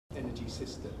energy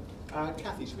system.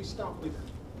 Cathy, should we start with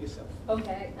yourself?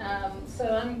 Okay,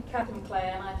 so I'm Cathy McClay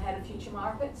and I'm head of future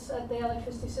markets at the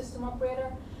electricity system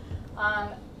operator.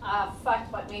 A fact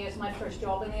about me is my first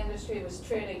job in the industry was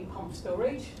trading pump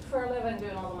storage for a living,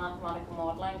 doing all the mathematical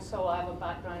modelling, so I have a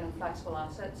background in flexible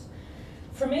assets.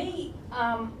 For me,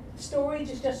 storage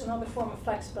is just another form of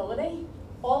flexibility.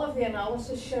 All of the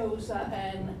analysis shows that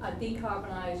in a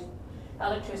decarbonised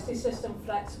electricity system,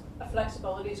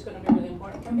 flexibility is going to be really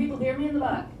important. Can people hear me in the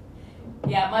back?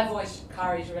 Yeah, my voice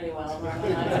carries really well. I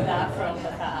know that from the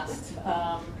past.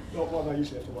 Not one I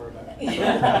usually have to worry about.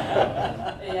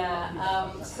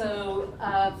 Yeah, so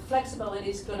flexibility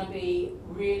is going to be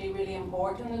really, really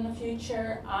important in the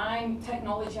future. I'm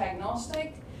technology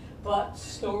agnostic, but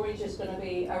storage is going to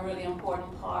be a really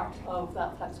important part of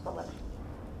that flexibility.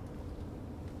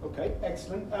 Okay,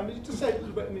 excellent. Just say a little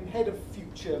bit, I mean, head of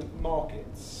future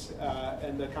markets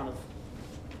and the kind of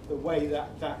the way that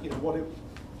you know,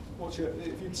 what's your,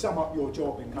 if you'd sum up your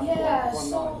job in kind of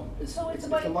one line. So it's if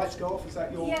about, the lights go off, is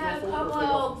that your fault, or if they go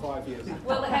off in 5 years?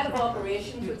 Well, the head of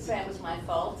operations would say it was my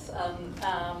fault.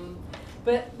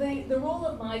 But the role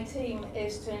of my team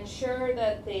is to ensure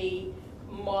that the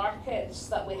markets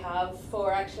that we have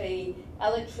for actually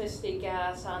electricity,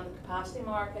 gas and the capacity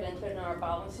market, including our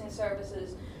balancing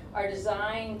services, are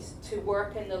designed to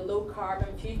work in the low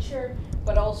carbon future,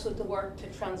 but also to work to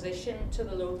transition to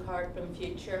the low carbon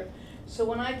future. So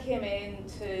when I came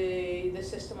into the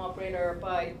system operator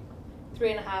about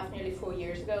 3.5, nearly 4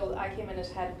 years ago, I came in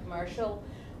as head of commercial,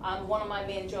 and one of my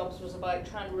main jobs was about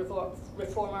trying to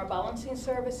reform our balancing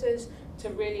services to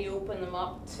really open them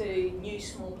up to new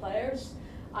small players.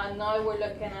 And now we're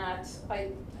looking at,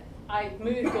 I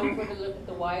moved over to look at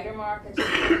the wider markets,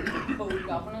 code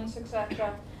governance,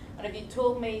 etc. And if you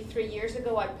told me 3 years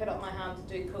ago I'd put up my hand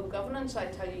to do code governance,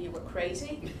 I'd tell you were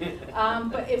crazy.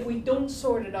 But if we don't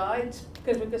sort it out,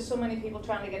 because we've got so many people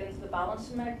trying to get into the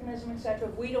balancing mechanism, etc.,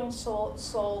 if we don't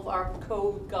solve our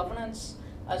code governance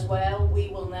as well, we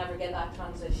will never get that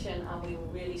transition, and we will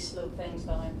really slow things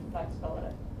down for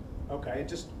flexibility. Okay,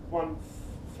 just one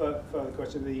further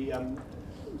question.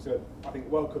 It was a, I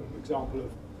think, welcome example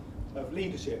of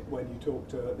leadership when you talked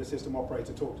to the system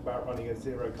operator talked about running a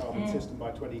zero carbon system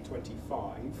by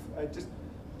 2025. Just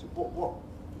what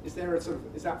is there a sort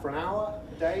of, is that for an hour,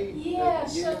 a day? Yeah,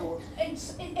 a year, so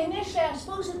initially I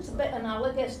suppose it's a bit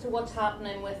analogous to what's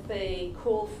happening with the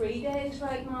coal-free days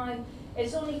right now.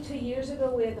 It's only 2 years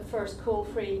ago we had the first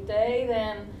coal-free day,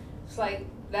 then it's like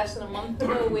less than a month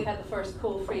ago we had the first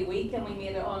coal-free week, and we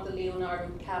made it onto Leonardo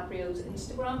DiCaprio's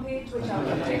Instagram page, which I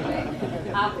was particularly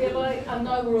happy about, and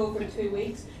now we're over 2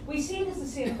 weeks. We see it as the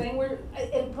same thing.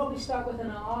 It'll probably start with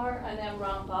an hour and then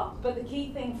ramp up, but the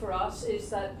key thing for us is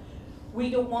that we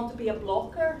don't want to be a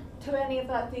blocker to any of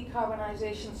that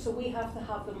decarbonisation, so we have to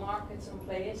have the markets in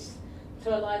place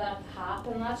to allow that to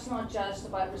happen. That's not just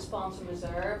about response and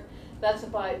reserve. That's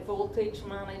about voltage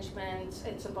management,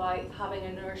 it's about having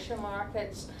inertia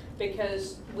markets,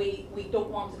 because we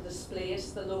don't want to displace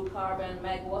the low carbon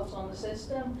megawatts on the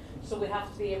system, so we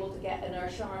have to be able to get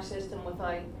inertia on our system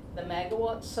without the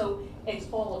megawatts, so it's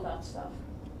all of that stuff.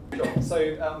 Sure.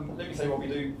 So let me say what we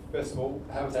do. First of all,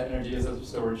 Habitat Energy is a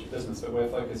storage business, but we're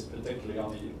focused particularly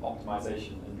on the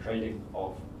optimization and trading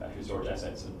of battery storage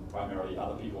assets and primarily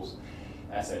other people's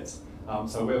assets.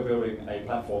 So we're building a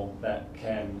platform that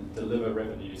can deliver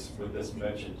revenues with this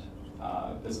merchant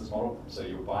business model. So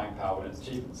you're buying power when it's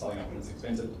cheap and selling it when it's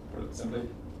expensive, to put it simply.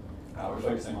 We're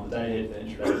focusing on the day ahead,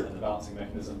 the intraday, and the balancing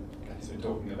mechanism Cathy's been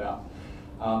talking about.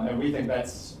 And we think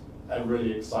that's a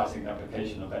really exciting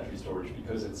application of battery storage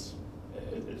because it's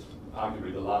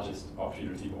arguably the largest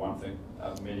opportunity for one thing.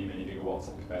 Many gigawatts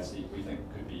of capacity we think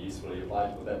could be usefully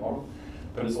applied with that model.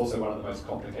 But it's also one of the most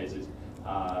complicated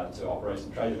to operate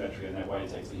and trade a battery in that way. It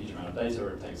takes a huge amount of data,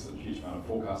 it takes a huge amount of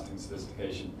forecasting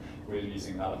sophistication. We're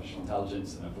using artificial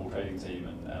intelligence and a full trading team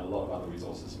and a lot of other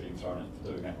resources being thrown in for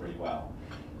doing that really well.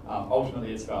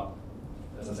 Ultimately it's about,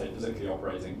 as I say, physically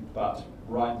operating, but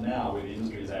right now where the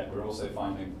industry is at, we're also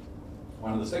finding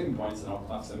one of the sticking points, and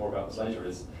I'll say more about this later,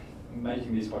 is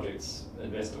making these projects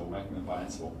investable, making them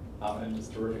financeable. And it's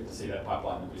terrific to see that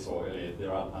pipeline that we saw earlier.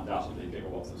 There are undoubtedly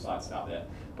gigawatts of sites out there,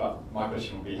 but my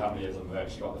question would be how many of them have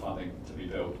actually got the funding to be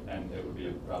built, and it would be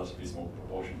a relatively small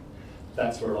proportion.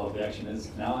 That's where a lot of the action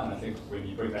is now, and I think when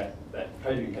you bring that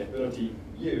trading capability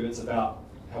view, it's about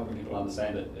helping people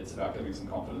understand it. It's about giving some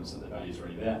confidence that the value is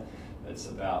already there. It's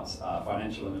about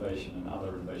financial innovation and other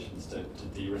innovations to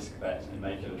de-risk that and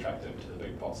make it attractive to the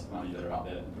big pots of money that are out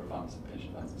there for funds and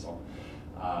pension funds and so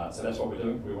on. So that's what we're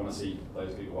doing. We want to see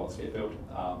those gigawatts get built.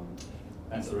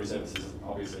 Ancillary services,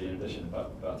 obviously, in addition,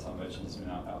 but some merchants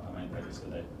are our main focus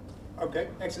today. Okay,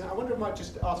 excellent. I wonder if I might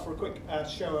just ask for a quick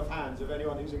show of hands of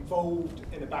anyone who's involved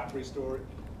in a battery storage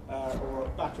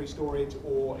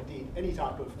or indeed any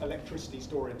type of electricity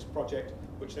storage project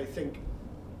which they think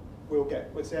will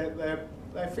get, which they're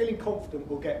feeling confident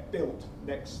will get built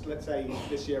next, let's say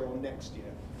this year or next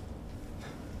year.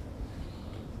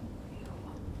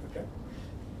 Okay.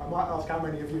 I might ask how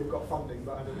many of you have got funding,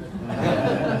 but I don't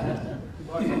know. You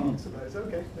might not answer those.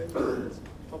 Okay.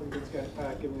 Probably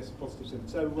giving us a positive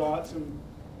sense. So some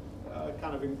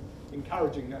kind of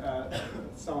encouraging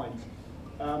signs.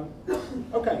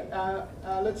 Okay,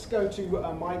 let's go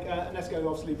to Mike. Anesco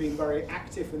obviously been very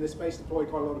active in this space, deployed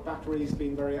quite a lot of batteries,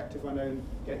 been very active, I know, in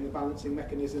getting the balancing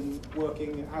mechanism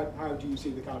working. How do you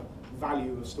see the kind of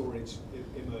value of storage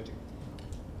emerging?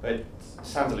 It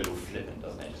sounds a little flippant,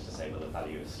 doesn't it, just to say, well, the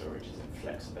value of storage is in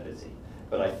flexibility.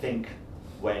 But I think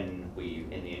when we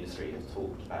in the industry have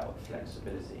talked about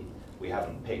flexibility, we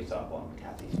haven't picked up on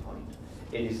Cathy's point.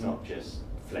 It is not just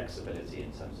flexibility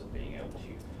in terms of being able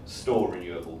to store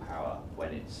renewable power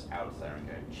when it's out there and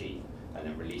going cheap, and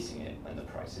then releasing it when the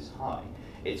price is high.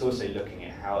 It's also looking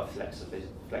at how a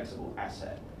flexible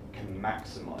asset can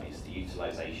maximise the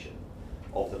utilisation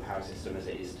of the power system as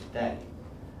it is today.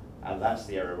 And that's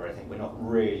the area where I think we're not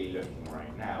really looking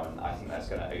right now, and I think that's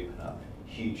going to open up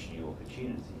huge new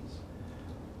opportunities.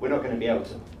 We're not going to be able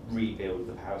to rebuild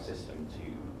the power system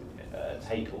to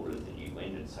take all of the new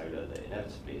wind and solar that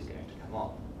inevitably is going to come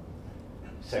on.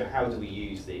 So how do we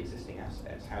use the existing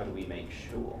assets? How do we make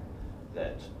sure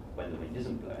that when the wind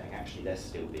isn't blowing, actually they're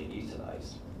still being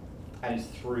utilised? And it's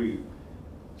through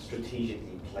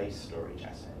strategically placed storage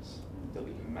assets that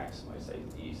we can maximise the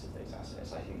use of those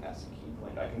assets. I think that's a key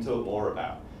point. I can talk more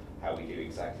about how we do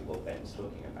exactly what Ben's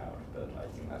talking about, but I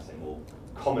think that's a more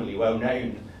commonly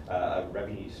well-known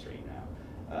revenue stream now.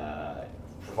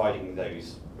 Providing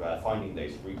those, finding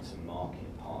those route to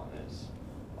market partners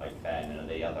like Ben and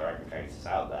the other aggregators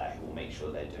out there who will make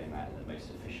sure they're doing that in the most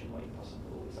efficient way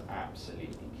possible is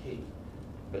absolutely key.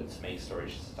 But to make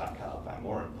storage stack up, and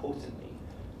more importantly,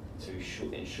 to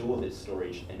ensure that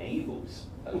storage enables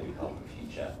a low carbon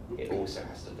future, it also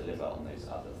has to deliver on those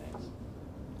other things.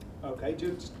 Okay, do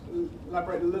you just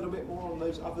elaborate a little bit more on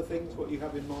those other things, what you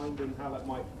have in mind and how that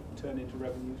might turn into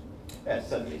revenues? Yeah,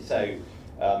 certainly. So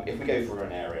if we go for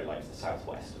an area like the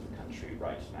southwest of the country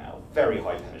right now, very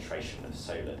high penetration of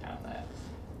solar down there.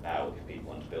 Now, if people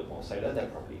want to build more solar, they're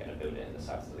probably going to build it in the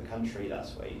south of the country.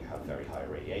 That's where you have very high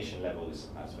radiation levels,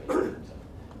 and that's where you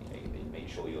need to make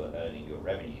sure you're earning your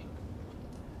revenue.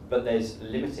 But there's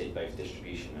limited both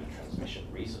distribution and transmission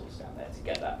resource down there to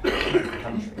get that power out of the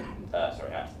country, out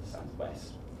to the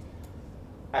southwest.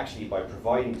 Actually, by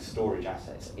providing storage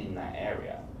assets in that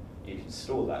area, you can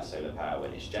store that solar power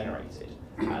when it's generated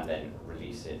and then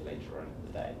release it later on in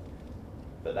the day.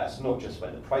 But that's not just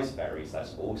when the price varies,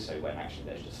 that's also when actually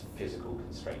there's just physical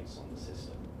constraints on the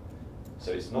system.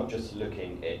 So it's not just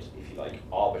looking at, if you like,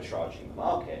 arbitraging the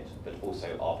market, but also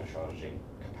arbitraging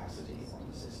capacity on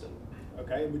the system.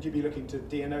 Okay, and would you be looking to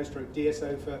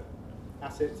DNO/DSO for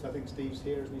assets? I think Steve's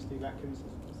here, isn't he, Steve Atkins?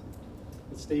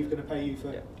 Is Steve going to pay you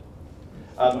for? Yeah.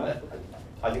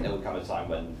 I think there will come a time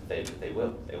when they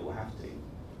will have to,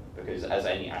 because as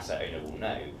any asset owner will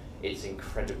know, it's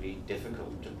incredibly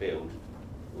difficult to build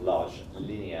large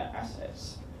linear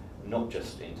assets, not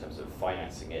just in terms of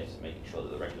financing it and making sure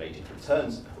that the regulated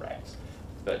returns are correct,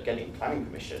 but getting planning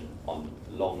permission on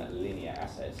long linear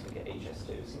assets to get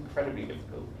HS2 is incredibly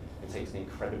difficult. It takes an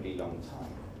incredibly long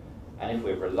time. And if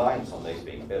we're reliant on those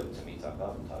being built to meet our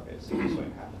carbon targets, it just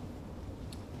won't happen.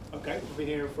 Okay, we'll be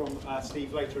hearing from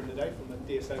Steve later in the day from the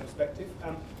DSO perspective.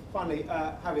 Finally,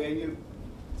 Javier,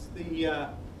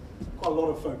 quite a lot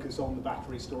of focus on the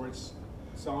battery storage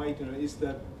side.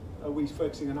 Are we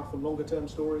focusing enough on longer term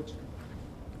storage?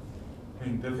 I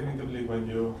mean, definitely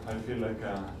I feel like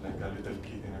a little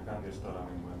kid in a candy store, I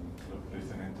mean, when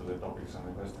listening to the topics and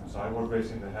the questions. So I was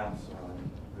raising the hands,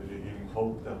 really giving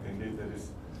hope that indeed there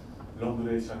is long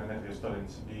duration energy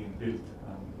storage being built,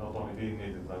 and not only being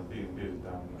needed, but being built.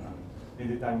 And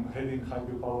indeed, I'm heading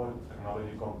Highview Power,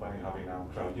 technology company, having a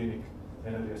cryogenic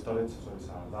energy storage, so it's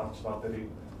a large battery,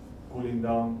 cooling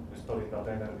down, storing that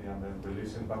energy, and then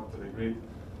releasing back to the grid.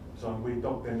 So we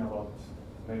talk then about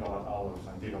megawatt hours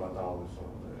and gigawatt hours. So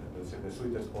let's say the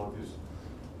sweetest spot is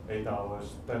 8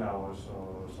 hours, 10 hours.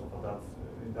 So for that,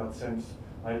 in that sense,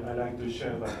 I like to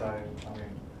share that I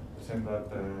mean, the same that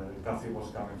Cathy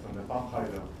was coming from the pump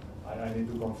hydro. I need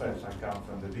to confess, I come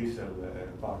from the diesel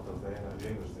part of the energy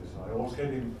industry. So I was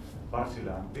heading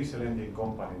Barcelona, diesel engine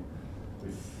company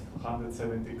with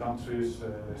 170 countries,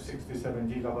 67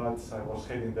 gigawatts. I was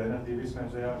heading the energy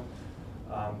business there.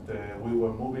 And we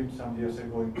were moving some years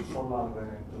ago into solar, then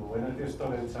into energy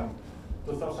storage. And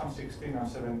 2016 and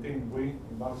 17, we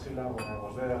in Barcelona, when I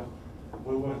was there,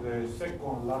 we were the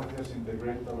second largest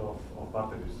integrator of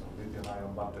batteries, of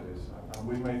lithium-ion batteries. And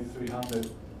we made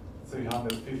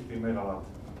 350 megawatt,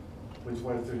 which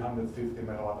were 350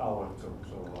 megawatt hour too.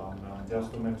 So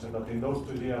just to mention that in those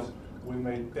 2 years, we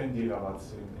made 10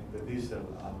 gigawatts in the diesel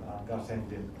and gas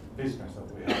engine business that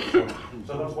we had.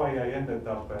 So that's why I ended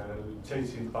up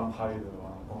chasing pump hydro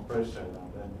and compressor,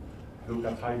 and then look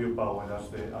at Highview power as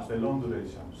the long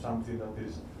duration, something that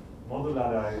is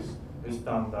modularized,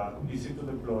 standard, easy to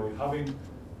deploy, having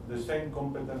the same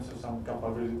competences and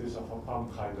capabilities of a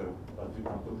pump hydro, but you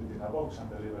can put it in a box and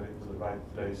deliver it to the right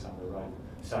place and the right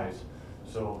size.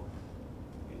 So,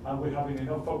 and we're having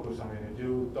enough focus. I mean, if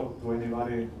you talk to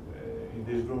anybody in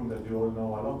this room, that you all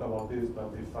know a lot about this,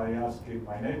 but if I ask in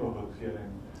my neighborhood here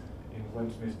in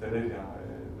Westminster area,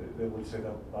 they will say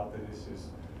that batteries is,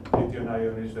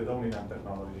 lithium-ion is the dominant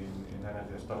technology in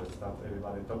energy storage, that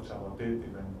everybody talks about it,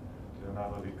 even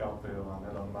Leonardo DiCaprio and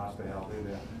Elon Musk, they have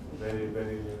really a very,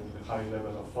 very high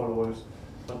level of followers.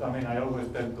 But I mean, I always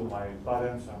tell to my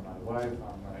parents and my wife and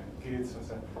my kids, I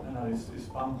say, no, it's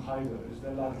pump hydro, it's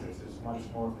the largest, it's much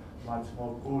more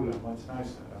cool and much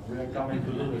nicer, and we are coming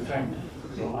to do the same.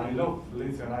 So I love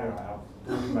lithium-ion. I have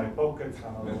two in my pockets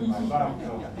and other in my bag,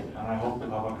 and I hope to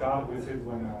have a car with it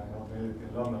when I not need it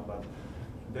in London. But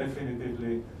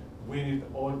definitively, we need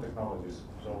all technologies.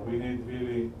 So we need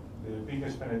really the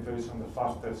biggest penetration, the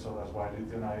fastest. So that's why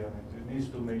lithium-ion needs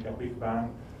to make a big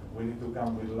bang. We need to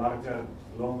come with larger,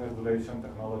 longer duration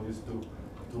technologies to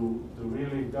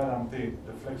really guarantee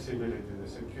the flexibility, the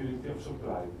security of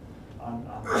supply, and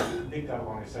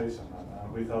decarbonization.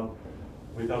 And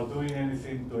without doing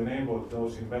anything to enable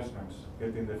those investments,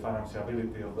 getting the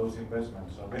financiability of those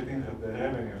investments, or getting the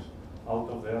revenues out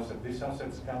of the asset. These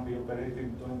assets can be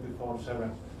operating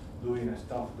 24/7, doing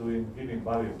stuff, giving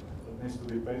value. It needs to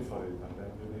be paid for it, and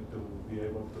then you need to be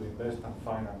able to invest and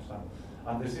finance.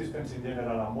 And the systems in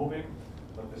general are moving,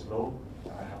 but it's slow.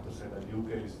 I have to say that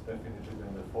UK is definitely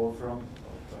in the forefront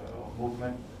of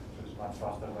movement. So it's much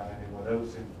faster than anywhere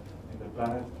else in the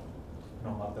planet.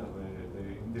 No matter the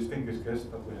distinguished guest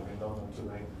that we have in London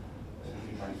today,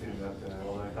 you might think that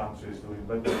other countries doing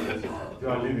better. You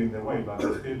are leading the way, but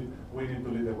still we need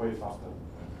to lead the way faster.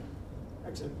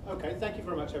 Excellent. Okay, thank you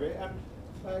very much, Javier.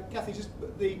 Cathy, just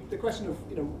the question of,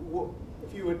 what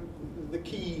if you were the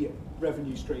key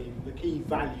revenue stream, the key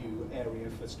value area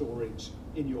for storage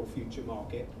in your future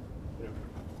market,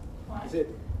 is it?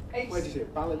 Where do you see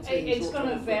it? Balancing? It's going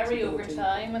to vary over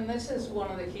time, and this is one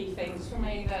of the key things for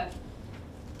me.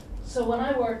 So when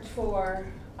I worked for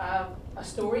a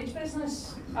storage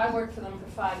business, I worked for them for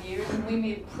 5 years, and we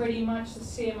made pretty much the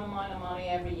same amount of money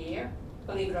every year,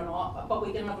 believe it or not, but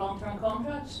we didn't have long-term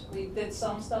contracts. We did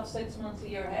some stuff 6 months, a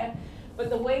year ahead. But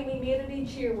the way we made it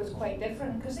each year was quite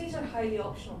different, because these are highly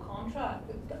optional contract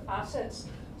assets.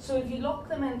 So if you lock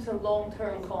them into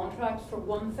long-term contracts for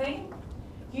one thing,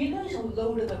 you lose a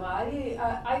load of the value.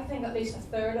 I think at least a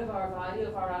third of our value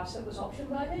of our asset was option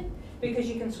value, because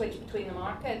you can switch between the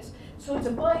markets. So it's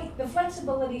about, the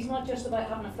flexibility is not just about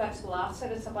having a flexible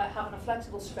asset, it's about having a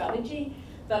flexible strategy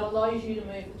that allows you to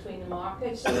move between the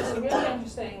markets. So it's a really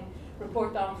interesting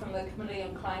report down from the Committee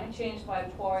on Climate Change by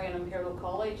Quarry and Imperial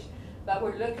College, that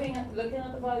we're looking at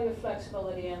the value of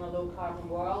flexibility in a low carbon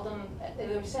world, and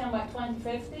they were saying by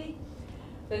 2050,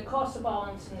 the cost of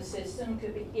balance in the system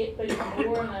could be 8 billion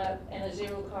more in a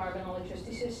zero carbon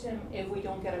electricity system if we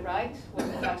don't get it right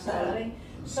with the flexibility.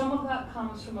 Some of that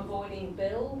comes from avoiding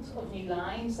build of new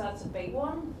lines, that's a big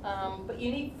one, but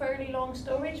you need fairly long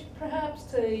storage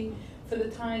perhaps for the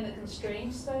time, the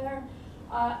constraints there.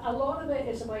 A lot of it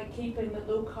is about keeping the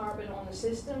low carbon on the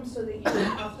system so that you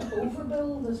don't have to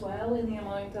overbuild as well in the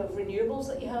amount of renewables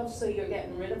that you have, so you're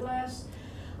getting rid of less.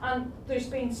 And there's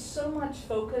been so much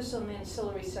focus on the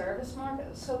ancillary service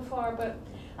market so far,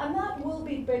 and that will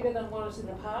be bigger than what was in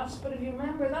the past, but if you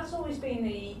remember, that's always been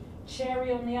the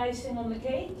cherry on the icing on the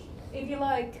cake, if you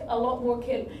like, a lot more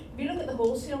If you look at the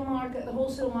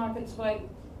wholesale market's about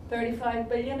 35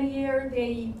 billion a year.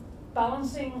 The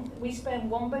balancing, we spend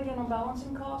 1 billion on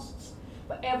balancing costs,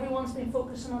 but everyone's been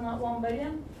focusing on that 1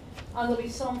 billion. And there'll be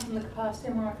some from the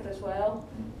capacity market as well.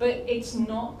 But it's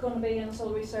not going to be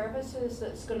ancillary services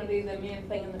that's going to be the main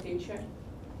thing in the future.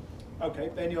 Okay,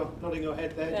 Ben, you're nodding your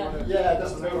head there. Yeah,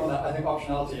 just to build on that, I think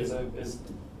optionality is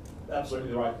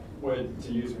absolutely the right word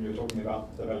to use when you're talking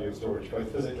about the value of storage, both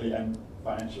physically and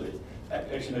financially.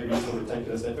 Actually, maybe sort of take it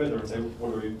a step further and say,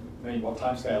 what do we mean, what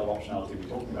timescale of optionality are we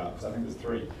talking about? Because I think there's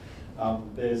three.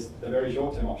 There's the very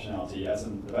short-term optionality, as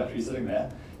in the battery sitting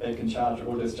there, it can charge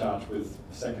or discharge with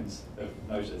seconds of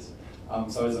notice.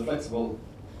 So as a flexible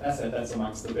asset, that's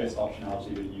amongst the best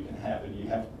optionality that you can have. And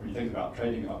when you think about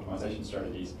trading and optimization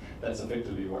strategies, that's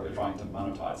effectively what you're trying to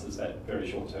monetize, is that very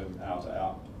short-term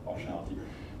hour-to-hour optionality.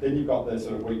 Then you've got the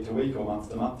sort of week-to-week or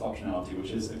month-to-month optionality,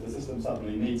 which is if the system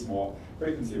suddenly needs more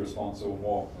frequency response or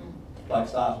more like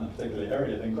start in a particular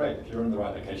area, then great. If you're in the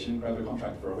right location, grab a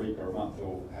contract for a week or a month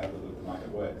or however the market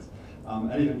works.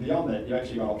 And even beyond that, you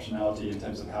actually got optionality in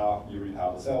terms of how you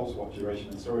repower the cells, what duration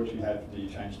and storage you have, do you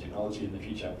change technology in the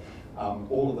future.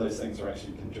 All of those things are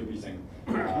actually contributing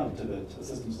to the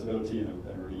system stability in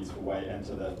a really useful way, and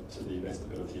to the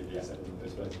investability of the asset in the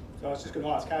first place. So I was just going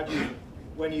to ask, how do you,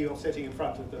 when you're sitting in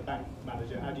front of the bank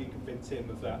manager, how do you convince him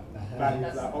of that value,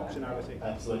 of that optionality?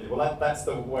 Absolutely. Well, that's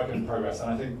the work in progress,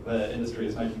 and I think the industry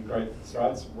is making great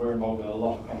strides. We're involved in a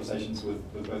lot of conversations with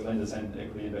both lenders and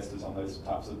equity investors on those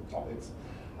types of topics.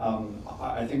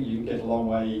 I think you can get a long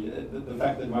way. The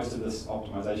fact that most of this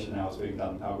optimization now is being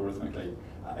done algorithmically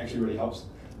actually really helps,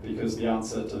 because the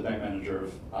answer to the bank manager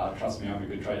of trust me, I'm a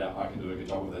good trader, I can do a good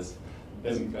job with this,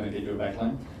 isn't going to get you a bank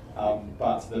loan.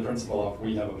 But the principle of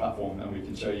we have a platform and we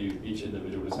can show you each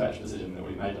individual dispatch decision that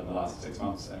we made in the last 6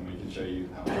 months, and we can show you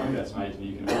how much money that's made, and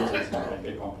you can audit it and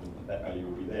get confident that value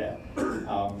will be there.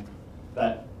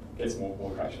 That gets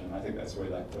more traction, and I think that's where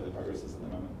the progress is at the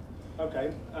moment.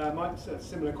 Okay, Mike's a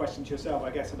similar question to yourself. I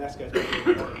guess Anesco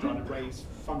is trying to raise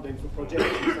funding for projects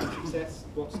and some success.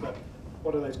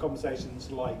 What are those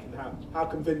conversations like, and how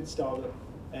convinced are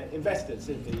the investors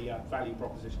in the value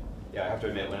proposition? Yeah, I have to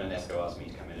admit, when Anesco asked me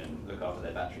to come in and look after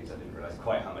their batteries, I didn't realise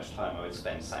quite how much time I would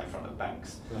spend sat in front of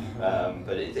banks.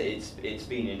 But it's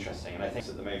been interesting, and I think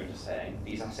at the moment of saying,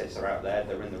 these assets are out there,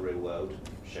 they're in the real world,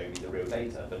 show me the real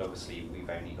data, but obviously we've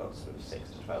only got sort of 6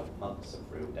 to 12 months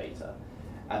of real data.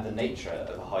 And the nature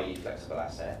of a highly flexible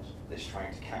asset that's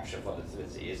trying to capture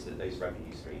volatility is that those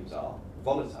revenue streams are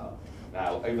volatile.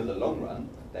 Now, over the long run,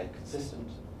 they're consistent,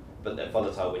 but they're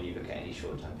volatile when you look at any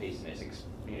short-term piece, and it's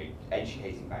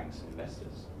educating banks and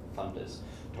investors, funders,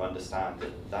 to understand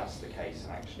that that's the case,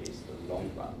 and actually it's the long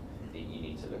run that you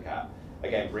need to look at.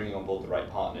 Again, bringing on board the right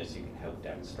partners who can help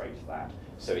demonstrate that.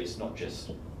 So it's not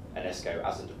just Anesco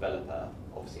as a developer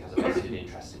obviously has a vested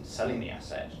interest in selling the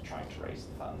asset, trying to raise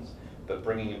the funds, but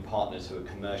bringing in partners who are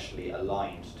commercially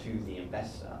aligned to the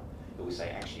investor, who will say,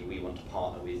 actually, we want to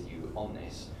partner with you on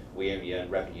this. We only earn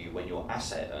revenue when your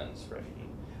asset earns revenue.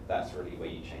 That's really where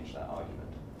you change that argument.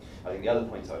 I think the other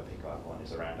point I would pick up on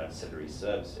is around ancillary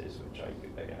services, which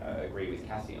I agree with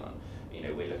Cathy on.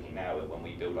 We're looking now at when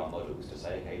we build our models to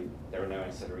say, okay, there are no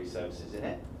ancillary services in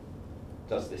it.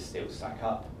 Does this still stack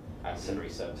up? Ancillary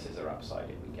services are upside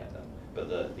if we get them.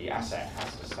 But the asset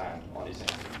has to stand on its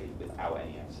own feet without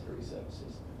any ancillary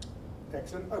services.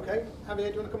 Excellent. Okay, Javier,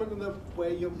 do you want to comment on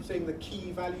where you're seeing the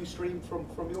key value stream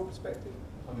from your perspective?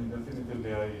 I mean,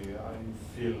 definitely I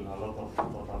feel a lot of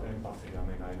total empathy. I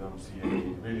mean, I don't see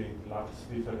any really large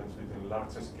difference between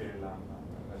large scale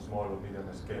and small or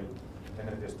medium scale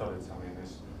energy storage. I mean,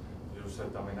 as you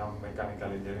said, I mean, I'm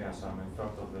mechanical engineer, so I'm in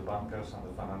front of the bankers and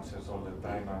the financiers all the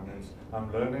time, and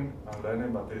I'm learning,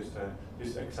 but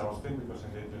it's exhausting, because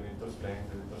indeed you need to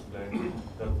explain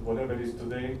that whatever is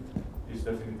today is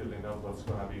definitely not what's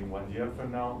going to be in 1 year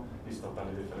from now. It's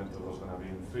totally different to what's going to be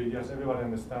in 3 years. Everybody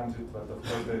understands it, but of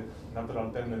course the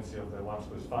natural tendency of the ones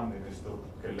who's funding is to,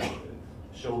 okay,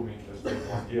 show me, let's wait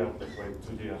 1 year, let's wait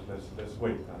 2 years, let's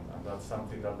wait, and that's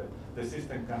something that the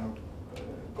system cannot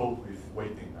cope with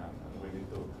waiting, and we need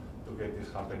to get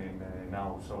this happening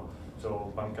now.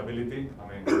 So bankability, I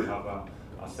mean, we have a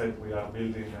set we are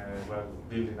building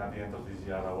at the end of this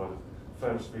year. Our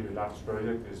first really large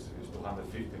project is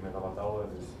 250 megawatt hour,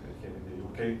 is here in the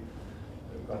UK,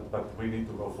 but we need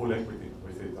to go full equity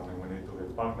with it. I mean, we need to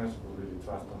get partners who really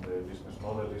trust on the business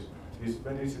model. It's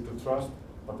very easy to trust,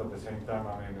 but at the same time,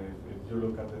 I mean, if you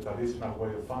look at the traditional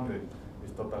way of funding,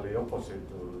 it's totally opposite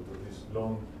to these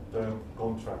long-term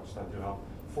contracts that you have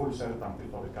full certainty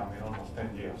for the coming almost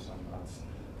 10 years, and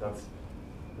that's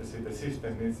the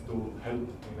system needs to help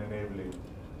in enabling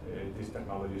these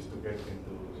technologies to get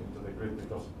into the grid,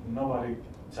 because nobody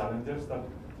challenges that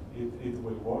it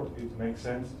will work, it makes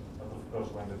sense, but of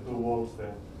course when the two worlds,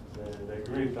 the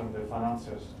grid and the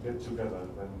financiers get together,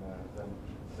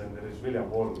 then there is really a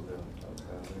wall that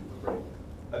we need to break.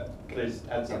 Could I just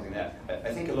add something there?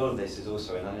 I think a lot of this is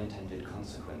also an unintended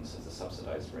consequence of the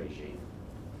subsidised regime.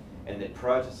 And that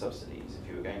prior to subsidies, if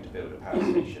you were going to build a power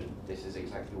station, this is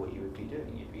exactly what you would be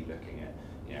doing. You'd be looking at,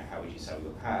 how would you sell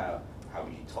your power? How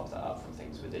would you top that up from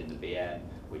things within the BM?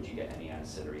 Would you get any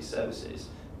ancillary services?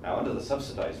 Now, under the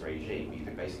subsidised regime, you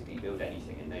can basically build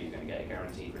anything and know you're going to get a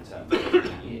guaranteed return for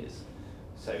 15 years.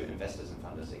 So investors and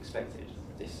funders expected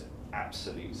this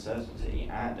absolute certainty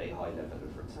and a high level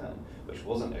of return, which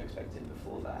wasn't expected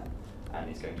before that, and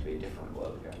it's going to be a different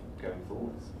world going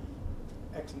forwards.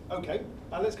 Excellent. Okay,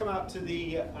 let's come out to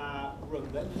the room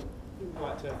then. Who would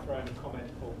like to throw in a comment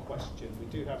or question? We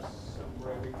do have some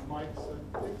roving mics,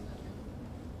 I think.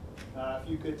 If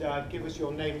you could give us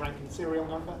your name, rank, and serial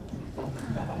number.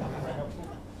 Very helpful.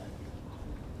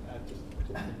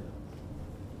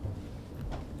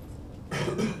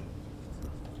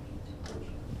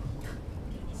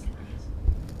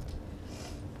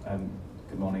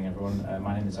 Good morning, everyone.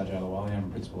 My name is Javier.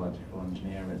 I'm Principal Electrical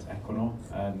Engineer at Equinor.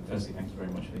 Firstly, thank you very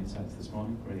much for the insights this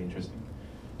morning. Really interesting.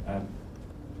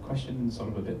 Question sort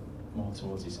of a bit more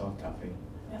towards yourself, Cathy.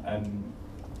 Yeah.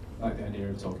 I like the idea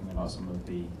of talking about some of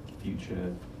the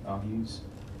future values.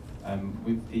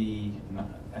 With the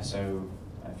SO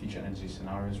Future Energy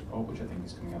Scenarios report, which I think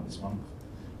is coming out this month,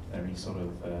 are there any sort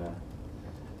of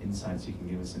insights you can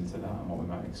give us into that and what we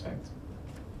might expect?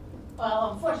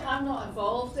 Well, unfortunately, I'm not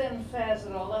involved in FES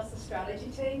at all. That's the strategy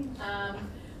team.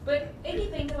 But if you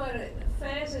think about it,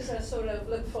 FES is a sort of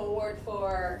look forward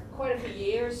for quite a few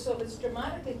years. So if it's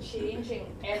dramatically changing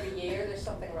every year, there's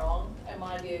something wrong, in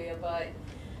my view, about.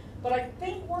 But I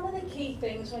think one of the key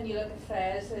things when you look at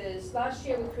FES is last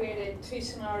year we created 2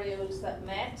 scenarios that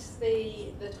met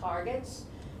the targets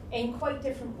in quite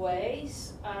different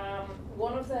ways.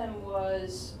 One of them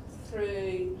was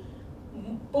through,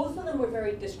 both of them were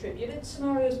very distributed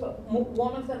scenarios, but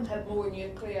one of them had more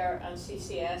nuclear and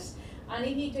CCS. And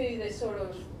if you do this sort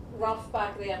of rough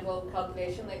back of the envelope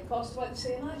calculation, they cost about the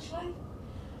same actually.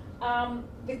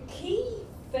 The key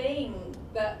thing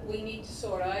that we need to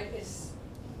sort out is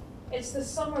it's the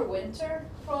summer-winter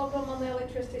problem on the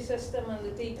electricity system, and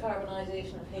the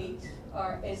decarbonisation of heat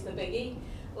is the biggie.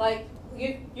 Like,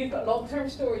 you've got long-term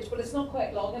storage, but it's not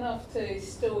quite long enough to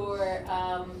store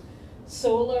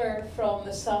solar from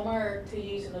the summer to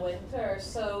use in the winter.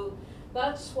 So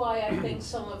that's why I think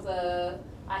some of the,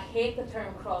 I hate the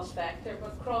term cross-vector,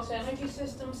 but cross-energy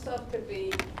system stuff could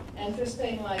be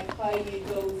interesting, like how you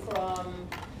go from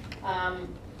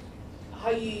how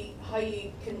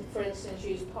you can, for instance,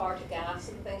 use power to gas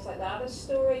and things like that as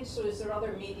storage. So is there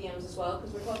other mediums as well?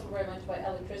 Because we're talking very much about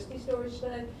electricity storage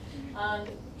today, and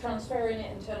transferring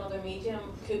it into another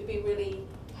medium could be really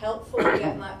helpful in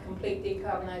getting that complete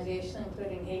decarbonisation,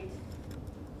 including heat.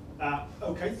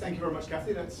 Okay, thank you very much,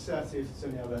 Cathy. Let's see if there's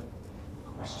any other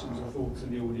questions or thoughts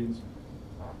in the audience.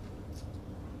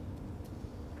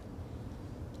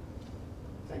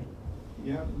 Thank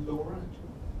you. Yeah, Laura?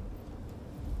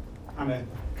 Anna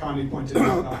kindly pointed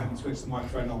out that I haven't switched the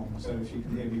microphone on, so if you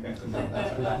can hear me better,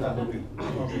 that would be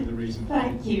probably the reason.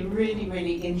 Thank you. Really,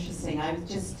 really interesting. I was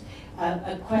just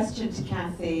a question to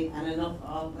Cathy and a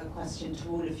question to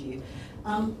all of you.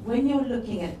 When you're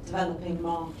looking at developing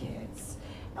markets,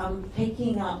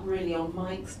 picking up really on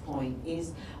Mike's point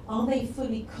is, are they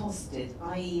fully costed,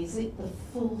 i.e. is it the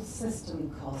full system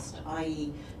cost,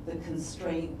 i.e. the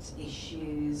constraint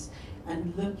issues,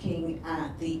 and looking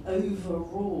at the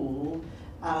overall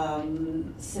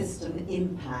system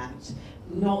impact,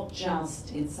 not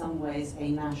just in some ways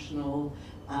a national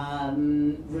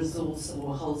resource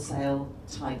or wholesale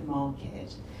type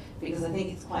market? Because I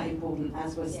think it's quite important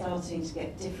as we're starting to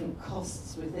get different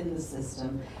costs within the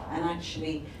system, and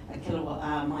actually a kilowatt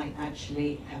hour might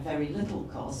actually have very little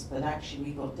cost, but actually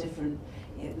we've got different,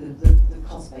 the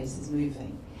cost base is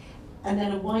moving. And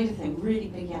then a wider thing, really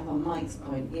picking up on Mike's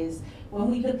point, is when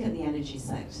we look at the energy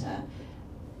sector,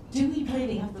 do we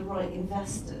really have the right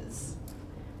investors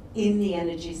in the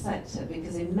energy sector?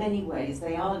 Because in many ways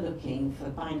they are looking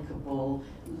for bankable,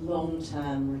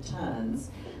 long-term returns,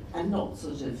 and not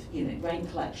sort of, rain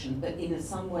collection, but in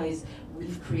some ways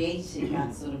we've created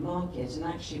that sort of market, and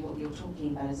actually what you're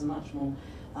talking about is a much more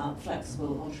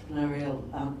flexible entrepreneurial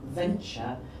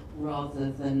venture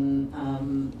rather than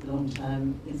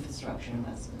long-term infrastructure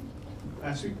investment.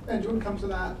 So, Ben, do you want to come to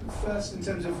that first in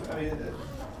terms of,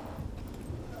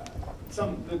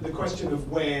 the question of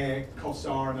where costs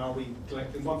are and are we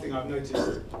collecting? One thing I've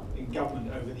noticed in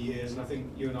government over the years, and I think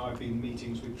you and I have been in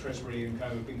meetings with Treasury and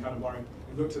have been kind of worried.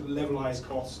 We've looked at the levelised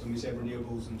costs and we said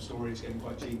renewables and storage getting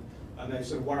quite cheap, and they're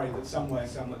sort of worried that somewhere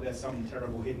there's some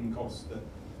terrible hidden cost that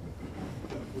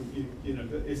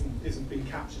isn't being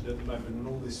captured at the moment, and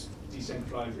all this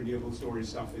decentralised renewable storage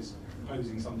stuff is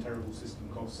posing some terrible system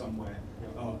cost somewhere.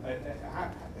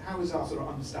 How is our sort of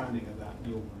understanding of that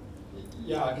in your?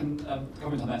 Yeah, I can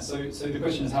comment on that. So the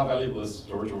question is, how valuable is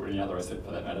storage or any other asset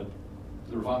for that matter?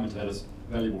 The refinement of that is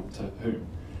valuable to whom?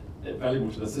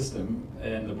 valuable to the system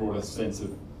in the broader sense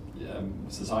of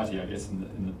society, I guess,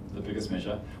 in the biggest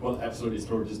measure, well, absolutely,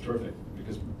 storage is terrific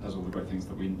because it does all the great things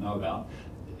that we know about.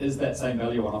 Is that same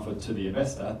value on offer to the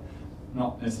investor?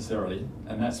 Not necessarily,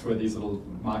 and that's where these little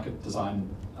market design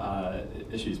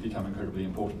issues become incredibly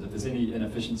important. If there's any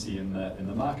inefficiency in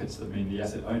the markets that mean the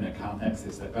asset owner can't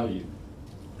access that value,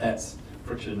 that's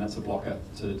friction, that's a blocker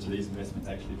to these investments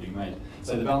actually being made.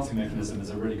 So the balancing mechanism is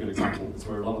a really good example. It's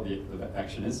where a lot of the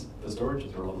action is for storage,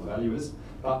 it's where a lot of the value is,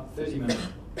 but 30-minute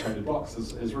traded blocks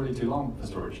is really too long for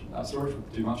storage. Storage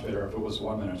would do much better if it was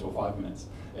 1 minute or 5 minutes.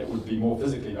 It would be more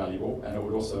physically valuable, and it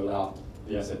would also allow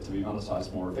the asset to be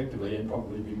monetized more effectively and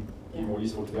probably be more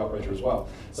useful to the operator as well.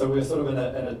 So we're sort of in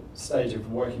a stage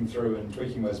of working through and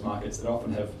tweaking those markets that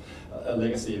often have a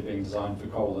legacy of being designed for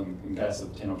coal and gas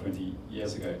of 10 or 20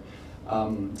 years ago.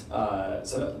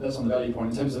 So that's on the value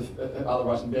point. In terms of other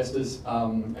right investors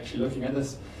actually looking at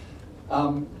this,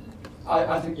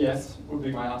 I think yes would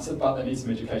be my answer, but they need some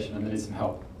education and they need some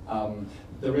help.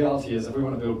 The reality is, if we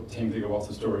want to build 10 gigawatts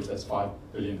of storage, that's £5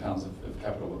 billion of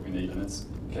capital that we need, and it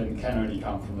can only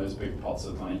come from those big pots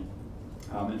of money,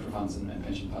 infra funds and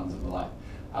pension funds and the like.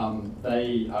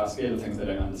 They are scared of things they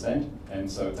don't understand, and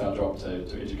so it's our job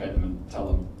to educate them and tell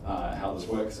them how this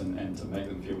works and to make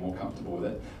them feel more comfortable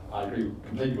with it. I agree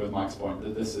completely with Mike's point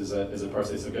that this is a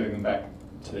process of getting them back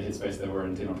to the headspace they were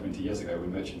in 10 or 20 years ago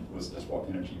when merchant was just what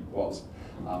energy was.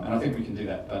 And I think we can do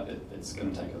that, but it's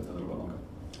going to take a little bit longer.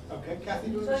 Okay,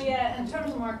 Cathy? So yeah, in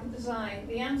terms of market design,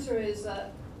 the answer is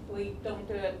that we don't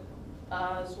do it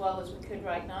as well as we could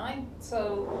right now.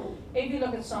 So if you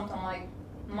look at something like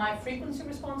my frequency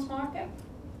response market,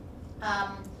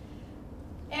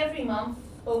 every month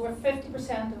over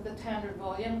 50% of the tendered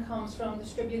volume comes from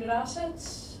distributed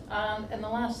assets, and in the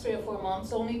last 3 or 4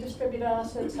 months only distributed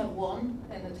assets have won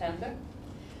in the tender.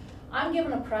 I'm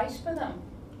given a price for them.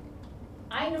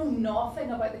 I know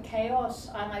nothing about the chaos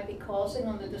I might be causing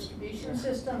on the distribution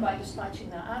system by dispatching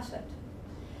that asset.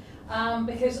 And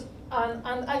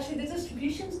actually the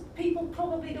distribution people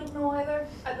probably don't know either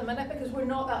at the minute because we're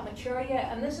not that mature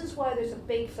yet, and this is why there's a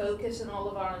big focus in all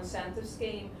of our incentive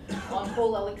scheme on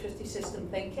whole electricity system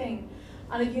thinking.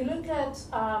 And if you look at,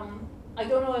 I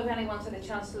don't know if anyone's had a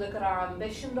chance to look at our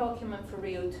ambition document for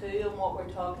Rio2 and what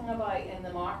we're talking about in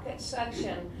the market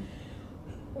section.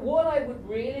 What I would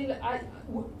really,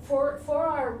 for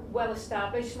our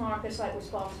well-established markets like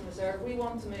Response and Reserve, we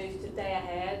want to move to day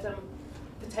ahead and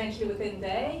potentially within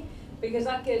day, because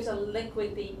that gives a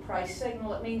liquid deep price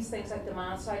signal. It means things like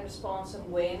demand side response and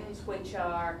wins, which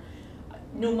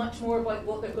know much more about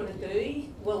what they're going to do,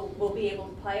 we'll be able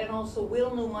to play, and also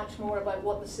we'll know much more about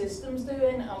what the system's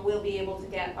doing, and we'll be able to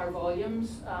get our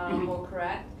volumes more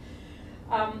correct.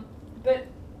 But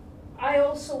I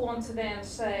also want to then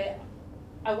say,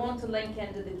 I want to link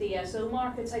into the DSO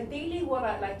markets. Ideally, what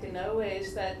I'd like to know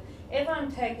is that if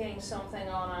I'm taking something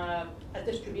on a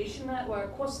distribution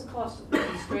network, what's the cost of the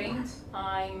constraint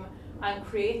I'm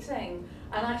creating,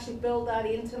 and actually build that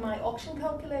into my auction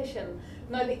calculation.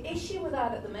 Now, the issue with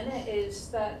that at the minute is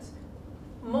that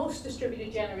most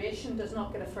distributed generation does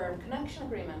not get a firm connection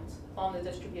agreement on the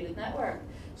distributed network.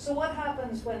 So what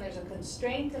happens when there's a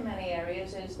constraint in many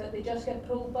areas is that they just get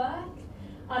pulled back,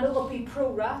 and it will be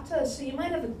pro rata. So you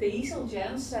might have a diesel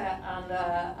genset and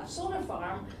a solar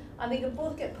farm, and they can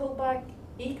both get pulled back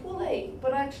equally,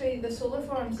 but actually the solar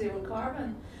farm's zero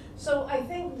carbon. So I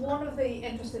think one of the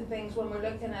interesting things when we're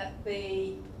looking at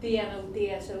the DNO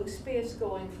DSO space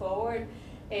going forward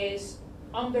is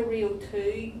under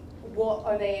Rio2, what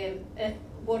are they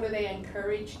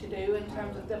encouraged to do in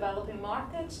terms of developing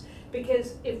markets?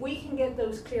 Because if we can get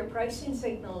those clear pricing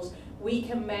signals, we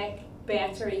can make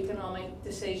better economic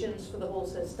decisions for the whole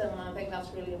system, and I think that's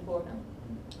really important.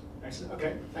 Excellent.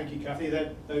 Okay, thank you, Cathy.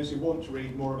 Then those who want to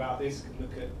read more about this can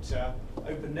look at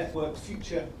Open Network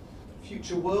Future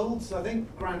Worlds, I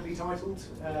think, grandly titled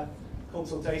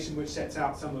consultation, which sets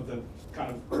out some of the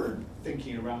kind of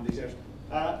thinking around these areas.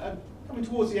 And coming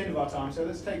towards the end of our time, so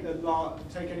let's take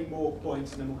any more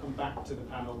points, and then we'll come back to the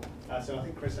panel. So I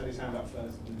think Chris had his hand up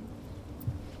first.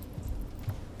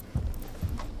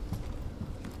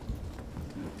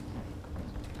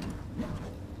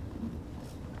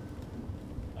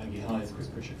 Hi, it's Chris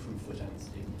Pritchard from Foot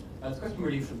Amnesty. It's a question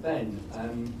really for Ben.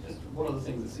 Just one of the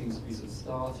things that seems to be sort of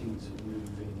starting to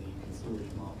move in the storage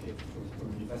market from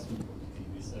an investment point of view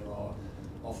is there are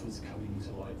offers coming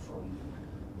to light from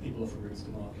people offering routes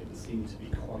to market that seem to be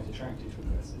quite attractive to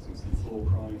investors. We've seen floor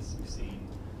price, we've seen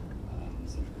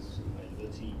central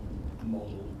availability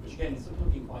model, which again is sort of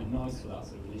looking quite nice for that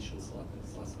sort of initial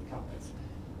slice of the capex.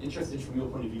 Interested from your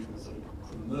point of view, from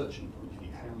a merchant point of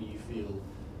view, how you feel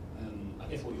I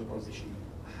guess what your proposition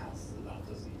has that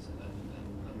doesn't,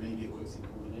 and maybe it works in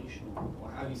combination, or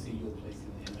how do you see your place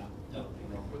in that developing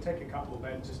role? We'll take a couple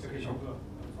then, just to give you a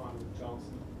final chance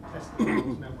and test the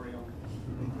people's memory on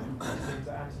things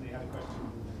that Anthony had a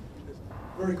question.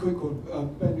 Very quick one.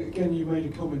 Ben, again, you made a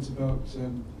comment about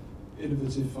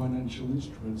innovative financial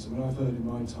instruments. I mean, I've heard in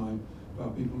my time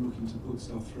about people looking to put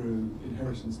stuff through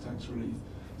inheritance tax relief.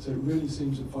 So it really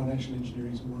seems that financial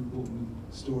engineering is more important than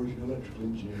storage and electrical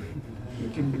engineering.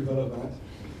 Can you develop that?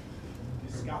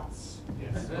 Discuss,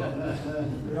 yes.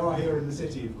 We are here in the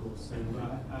city, of course. So,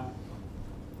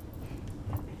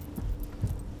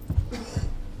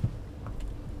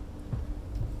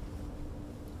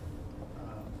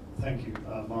 thank you,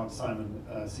 Mark Simon,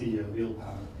 CEO of Eel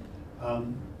Power.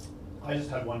 I just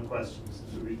had one question,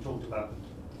 since we talked about the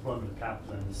deployment of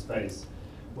capital in the space,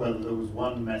 whether there was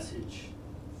one message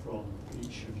from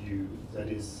each of you that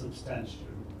is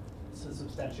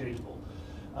substantiatable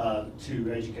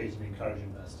to educate and encourage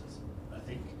investors. I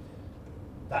think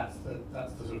that's the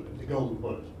sort of the golden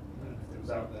bullet. If it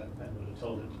was out there, Ben would have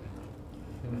told it to me.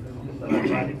 But I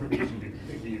think from each of you,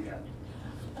 particularly you, Cathy.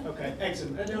 Okay,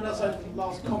 excellent. Anyone else have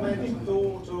last comment,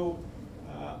 thought, or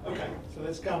okay? So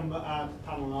let's come to the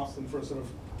panel and ask them for a sort of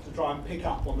to try and pick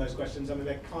up on those questions. I mean,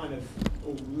 they're kind of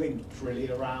all linked really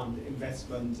around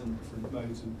investment and different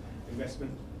modes of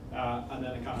investment, and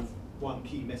then a kind of one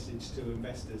key message to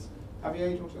investors. Javier,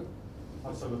 do you want to?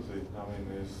 Absolutely. I mean,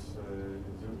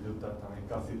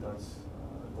 Cathy, that's a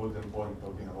golden point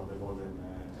talking about the golden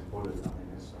bullet. I mean,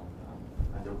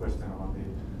 and your question about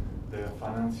the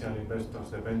financial investors,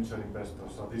 the venture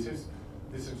investors. So this is.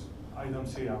 I don't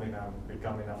see. I mean, I'm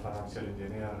becoming a financial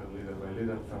engineer little by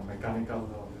little from mechanical,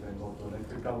 or then go to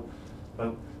electrical.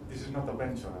 But this is not a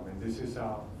venture. I mean, this is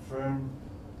a firm,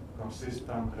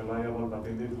 consistent, reliable. But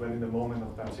indeed, we're in the moment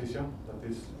of transition. That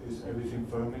is everything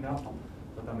firm enough.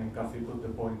 But I mean, Cathy put the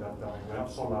point that we have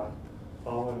solar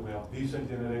power, we have diesel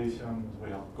generation, we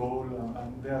have coal,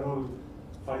 and they are all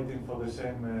fighting for the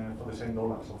same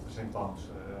dollars, or the same pounds,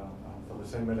 and for the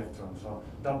same electrons. So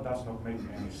that does not make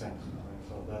any sense. I mean,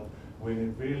 so that we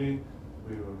really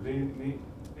need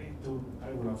to,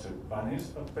 I will not say punish,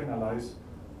 but penalize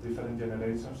different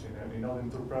generations in order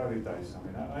to prioritize. I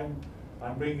mean,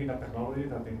 I'm bringing a technology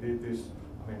that indeed is.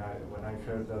 I mean, when I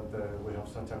heard that we have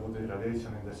such a good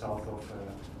irradiation in the south of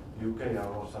UK, I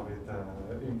was a bit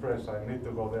impressed. I need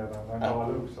to go there and have a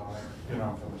look. So,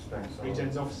 I'm from Spain. So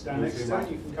Region's office stand next to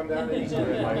you can come down anytime.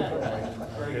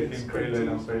 Getting paler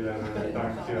and paler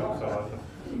times here. So,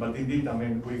 but indeed, I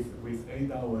mean, with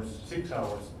 8 hours, 6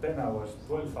 hours, 10 hours,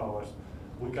 12 hours,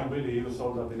 we can really use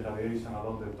all that irradiation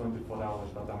along the 24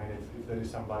 hours. But I mean, if there is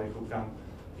somebody who can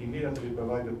immediately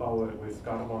provide the power with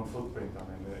carbon footprint, I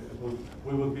mean,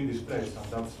 we would be displaced, and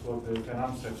that's what the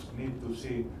financiers need to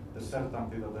see, the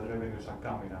certainty that the revenues are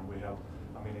coming. And we have,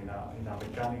 I mean, in a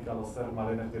mechanical or thermal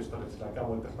energy storage like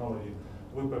our technology,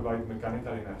 we provide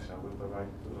mechanical inertia, we provide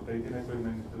rotating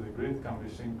equipment to the grid, can be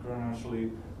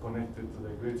synchronously connected to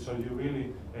the grid, so you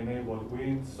really enable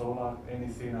wind, solar,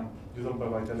 anything, and you don't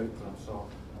provide electrons. So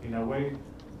in a way,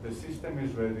 the system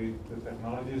is ready, the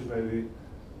technology is ready.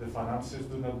 The financiers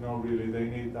do not know really.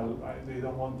 They don't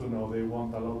want to know. They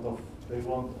want they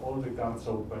want all the cards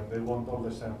open. They want all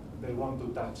the same. They want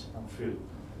to touch and feel.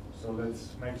 So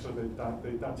let's make sure that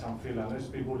they touch and feel, and let's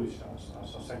be bullish as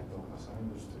a sector, as an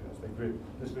industry, as the grid.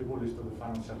 Let's be bullish to the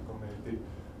financial community.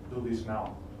 Do this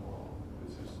now. So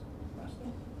this is nice.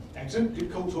 Excellent.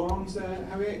 Good call to arms there,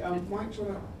 Javier. Mike, do you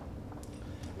want to?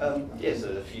 Yes,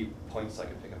 there's a few points I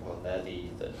can pick up on there.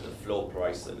 The floor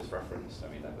price that was referenced, I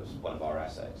mean, that was one of our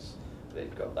assets.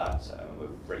 They've got that, and we're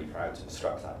really proud to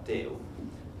struck that deal.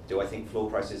 Do I think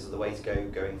floor prices are the way to go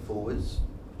going forwards?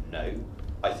 No.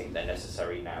 I think they're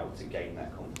necessary now to gain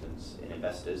that confidence in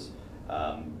investors.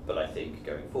 But I think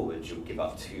going forward, you'll give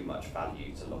up too much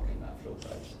value to lock in that floor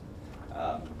price.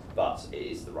 But it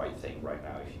is the right thing right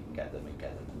now if you can get them and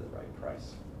get them at the right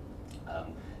price.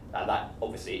 And that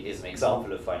obviously is an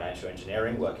example of financial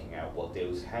engineering, working out what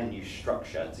deals can you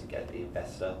structure to get the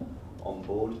investor on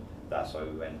board. That's why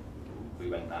we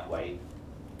went that way.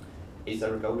 Is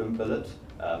there a golden bullet?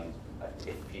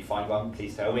 If you find one,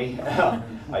 please tell me.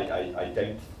 I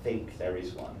don't think there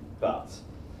is one, but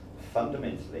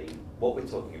fundamentally, what we're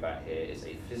talking about here is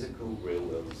a physical,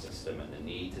 real-world system and the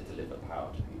need to deliver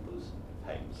power to people's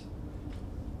homes.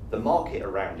 The market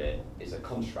around it is a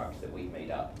construct that we've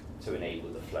made up to enable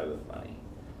the flow of money.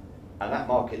 And that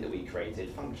market that we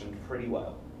created functioned pretty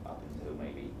well up until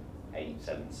maybe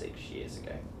 6 years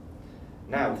ago.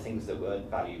 Now things that weren't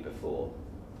valued before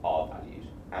are valued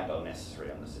and are necessary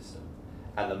on the system.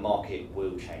 And the market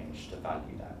will change to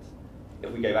value that.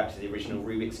 if we go back to the original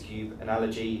Rubik's Cube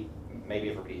analogy, maybe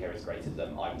everybody here has graded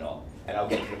them, I'm not. And I'll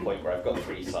get to the point where I've got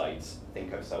 3 sides,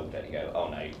 think I've solved it, and go, oh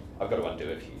no, I've got to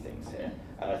undo a few things here.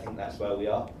 And I think that's where we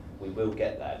are. We will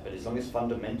get that, but as long as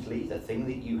fundamentally the thing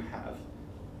that you have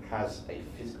has a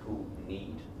physical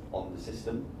need on the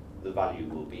system, the value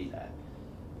will be there.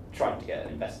 Trying to get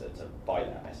an investor to buy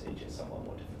that message is somewhat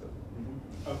more difficult.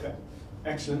 Okay,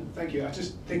 excellent, thank you. I was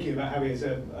just thinking about Javier's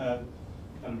the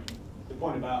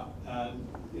point about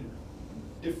you know,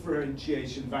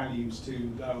 differentiation values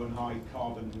to low and high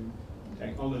carbon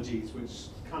technologies, which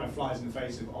kind of flies in the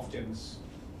face of Ofgem's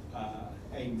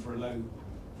aim for a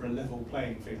level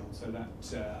playing field, so that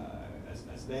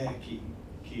as their key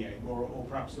aim, or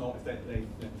perhaps not if they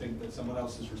think that someone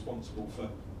else is responsible for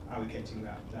allocating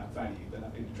that value. But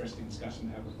that'd be an interesting discussion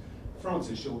to have with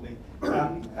Francis shortly.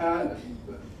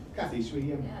 Cathy, should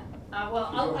we?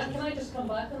 Well, can I just come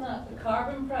back on that? The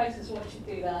carbon price is what should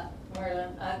do that,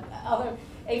 Merlin.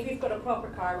 If you've got a proper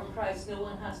carbon price, no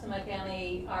one has to make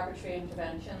any arbitrary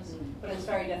interventions, but it's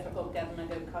very difficult getting a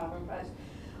good carbon price.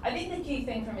 I think the key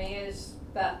thing for me is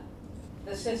that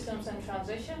the system's in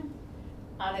transition,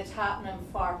 and it's happening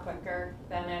far quicker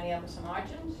than any of us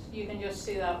imagined. You can just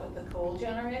see that with the coal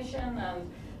generation, and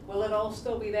will it all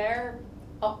still be there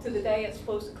up to the day it's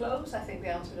supposed to close? I think the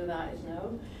answer to that is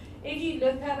no. If you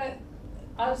look at it,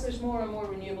 as there's more and more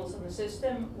renewables in the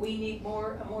system, we need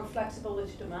more and more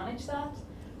flexibility to manage that.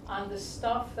 And the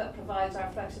stuff that provides our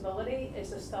flexibility is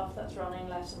the stuff that's running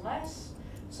less and less.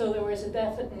 So there is a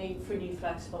definite need for new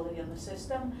flexibility in the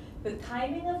system. The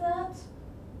timing of that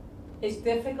is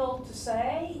difficult to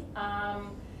say.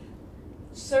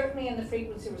 Certainly in the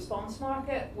frequency response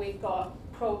market, we've got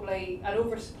probably an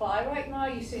oversupply right now.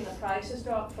 You've seen the prices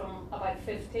drop from about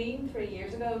 15 3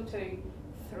 years ago to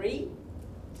 3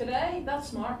 today.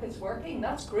 That's markets working.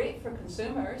 That's great for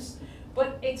consumers.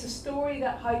 But it's a story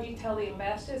that how do you tell the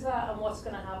investors that and what's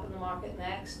going to happen in the market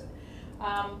next.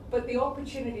 But the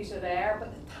opportunities are there,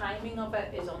 but the timing of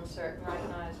it is uncertain right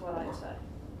now is what I'd say.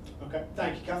 Okay,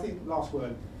 thank you, Cathy. Last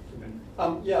word.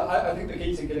 Yeah, I think the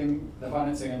key to getting the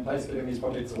financing in place, getting these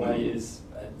projects away is,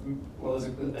 well,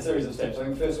 there's a series of steps. I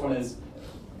think the first one is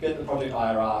get the project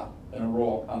IRR in a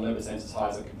raw unlevered sense as high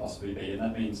as it can possibly be, and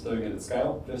that means doing it at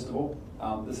scale, first of all.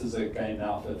 This is a game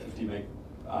now for 50 meg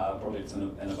projects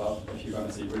and above, if you're going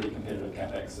to see really competitive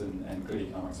capex and good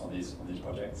economics on these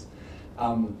projects.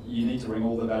 You need to wring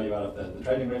all the value out of the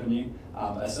trading revenue.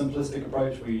 A simplistic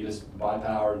approach where you just buy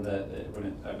power and run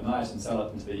it overnight and sell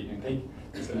it into the evening peak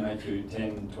is going to make you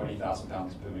 £10,000–20,000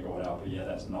 per megawatt hour per year.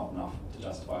 That's not enough to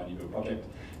justify a new build project.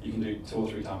 You can do 2 or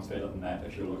 3 times better than that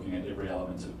if you're looking at every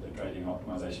element of the trading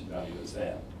optimization value that's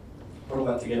there. Put all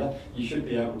that together, you should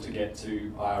be able to get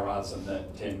to IRRs in the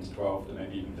 10 to 12 to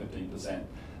maybe even 15%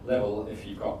 level if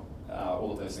you've got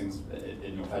all of those things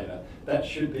in your favour. That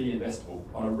should be investable.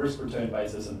 On a risk-return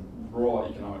basis and raw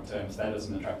economic terms, that is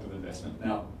an attractive investment.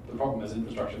 Now, the problem is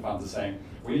infrastructure funds are saying,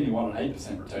 we only want an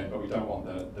 8% return, but we don't want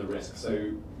the risk.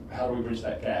 So how do we bridge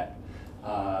that gap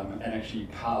and actually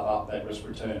carve up that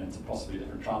risk-return into possibly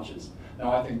different tranches?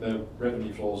 Now, I think the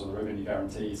revenue floors or the revenue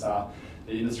guarantees are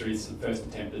the industry's first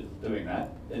attempt at doing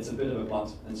that. It's a bit of a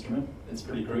blunt instrument. It's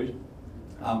pretty crude.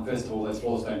 First of all, those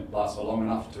floors don't last for long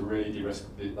enough to really de-risk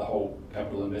the whole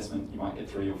capital investment. You might get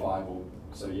 3 or 5 or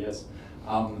so years.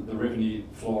 The revenue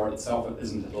floor itself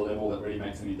isn't at a level that really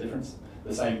makes any difference.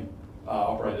 The same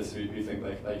operators who think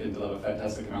they can deliver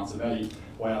fantastic amounts of value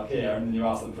way up here, and then you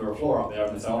ask them for a floor up there,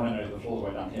 and they say, oh no, the floor's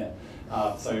way down here.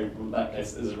 So in that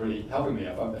case, is it really helping me?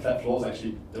 If that floor's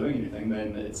actually doing anything,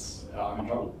 then it's I'm in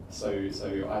trouble. So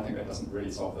I think that doesn't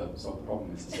really solve the problem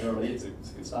necessarily. It's a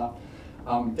good start.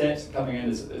 Debt coming in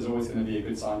is always going to be a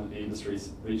good sign that the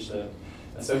industry's reached a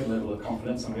certain level of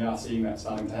confidence, and we are seeing that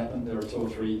starting to happen. There are 2 or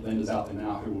 3 lenders out there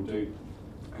now who will do,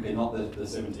 okay, not the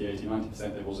 70, 80,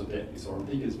 90% levels of debt you saw on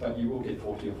peakers, but you will get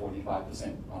 40 or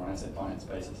 45% on an asset finance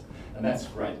basis. And that's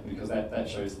great because that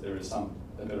shows that there is some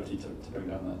ability to bring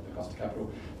down the cost of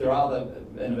capital. There are other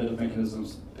innovative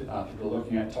mechanisms people are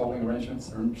looking at. Tolling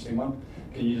arrangements are an interesting one.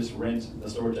 Can you just rent the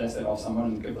storage asset off someone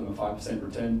and give them a 5%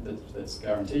 return that's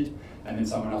guaranteed, and then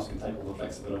someone else can take all the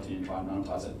flexibility and try and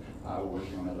monetize it? We're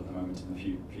working on that at the moment in a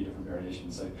few different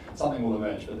variations. So something will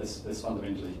emerge, but this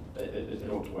fundamentally, it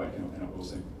ought to work, and it will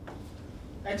soon.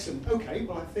 Excellent. Okay,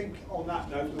 well, I think on that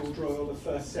note, we'll draw the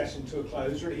first session to a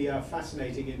close. Really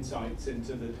fascinating insights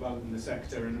into the development of the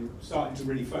sector, and starting to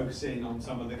really focus in on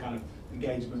some of the kind of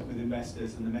engagement with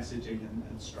investors and the messaging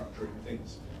and structuring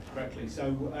things correctly.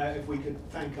 So if we could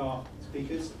thank our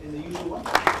speakers in the usual way.